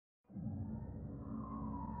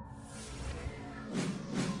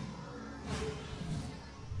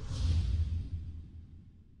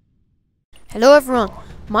Hello everyone,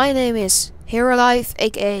 my name is HeroLife,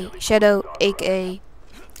 aka Shadow, aka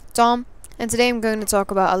Tom, and today I'm going to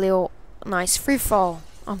talk about a little nice free-for-all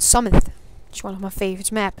on Summith, which is one of my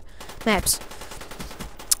favorite maps.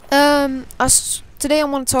 Today I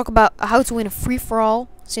want to talk about how to win a free-for-all,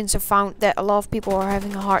 since I found that a lot of people are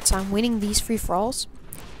having a hard time winning these free-for-alls.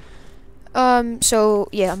 So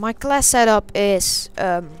yeah, my class setup is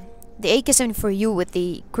the AK-74U with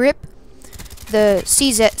the grip, the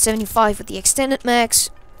CZ75 with the extended max,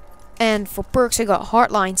 and for perks I got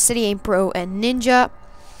Hardline, Steady Aim Pro, and Ninja.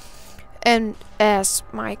 And as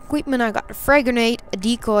my equipment I got a frag grenade, a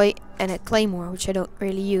decoy, and a claymore, which I don't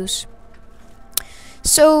really use.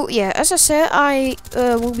 So yeah, as I said, I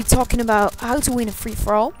will be talking about how to win a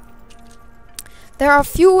free-for-all. There are a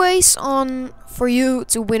few ways for you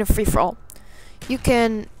to win a free-for-all. You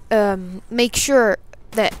can make sure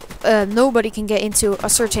that nobody can get into a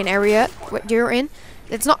certain area where you're in.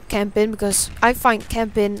 It's not camping, because I find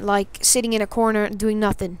camping like sitting in a corner and doing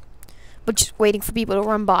nothing, but just waiting for people to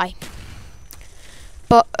run by.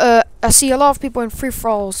 But I see a lot of people in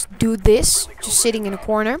free-for-alls do this, just sitting in a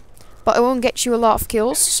corner, but it won't get you a lot of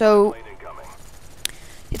kills, so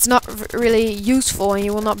it's not really useful, and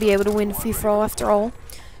you will not be able to win a free-for-all after all.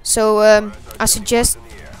 So I suggest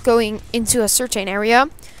going into a certain area,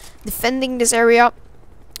 defending this area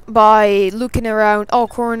by looking around all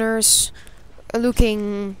corners,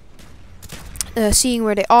 seeing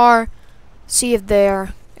where they are, see if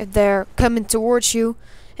they're coming towards you,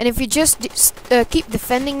 and if you just keep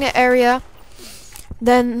defending the area,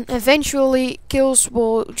 then eventually people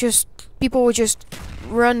will just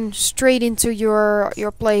run straight into your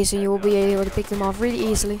place, and you will be able to pick them off really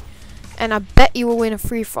easily. And I bet you will win a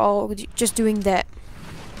free-for-all just doing that.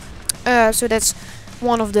 So that's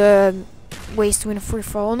one of the ways to win a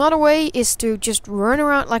free-for-all. Another way is to just run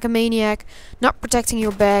around like a maniac, not protecting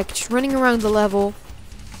your back, just running around the level.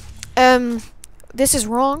 This is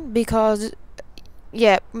wrong because,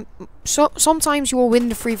 yeah, sometimes you will win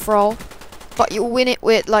the free-for-all, but you'll win it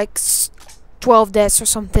with like 12 deaths or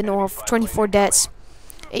something, or 24 deaths.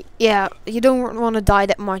 Yeah, you don't want to die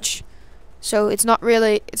that much. So it's not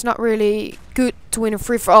really good to win a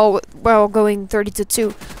free-for-all while going 30 to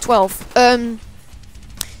 12.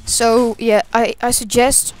 So yeah, I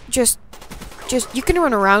suggest just you can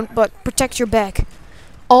run around, but protect your back.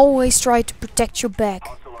 Always try to protect your back.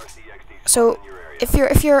 So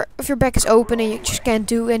if your back is open and you just can't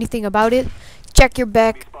do anything about it, check your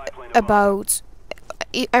back about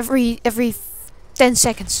every 10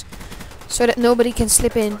 seconds, so that nobody can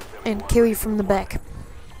slip in and kill you from the back.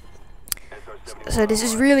 So this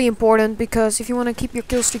is really important, because if you want to keep your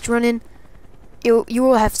kill streaks running, you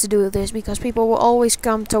will have to do this, because people will always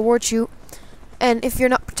come towards you, and if you're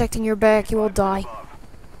not protecting your back, you will die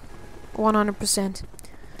 100%.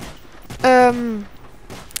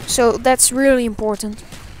 So that's really important.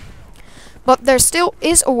 But there still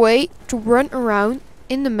is a way to run around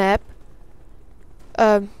in the map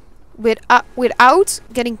without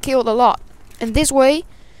getting killed a lot, and this way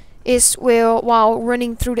is while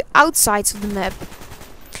running through the outsides of the map.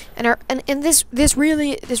 And this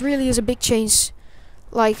really is a big change,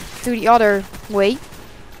 like through the other way,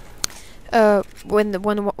 when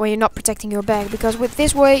you're not protecting your back, because with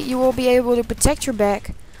this way you will be able to protect your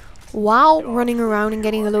back while running around and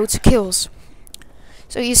getting loads of kills.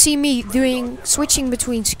 So you see me switching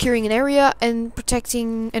between securing an area and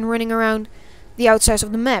protecting and running around the outsides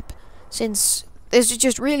of the map, since this is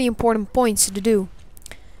just really important points to do.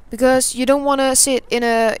 Because you don't want to sit in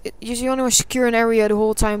you want to secure an area the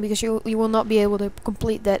whole time, because you will not be able to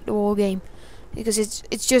complete that the whole game, because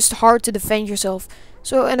it's just hard to defend yourself.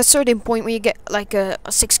 So at a certain point, when you get like a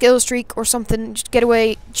 6 kill streak or something, just get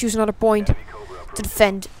away, choose another point to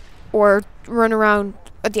defend, or run around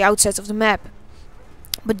at the outsides of the map.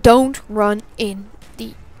 But don't run in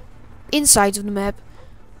the insides of the map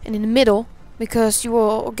and in the middle, because you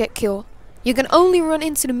will get killed. You can only run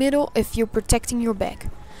into the middle if you're protecting your back.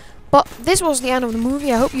 But this was the end of the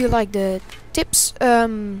movie. I hope you liked the tips.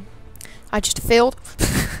 I just failed.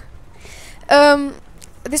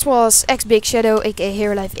 This was xBiiGShaDoW, aka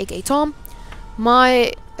HeroLife, aka Tom.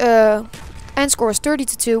 My end score is 30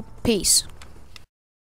 to 2. Peace.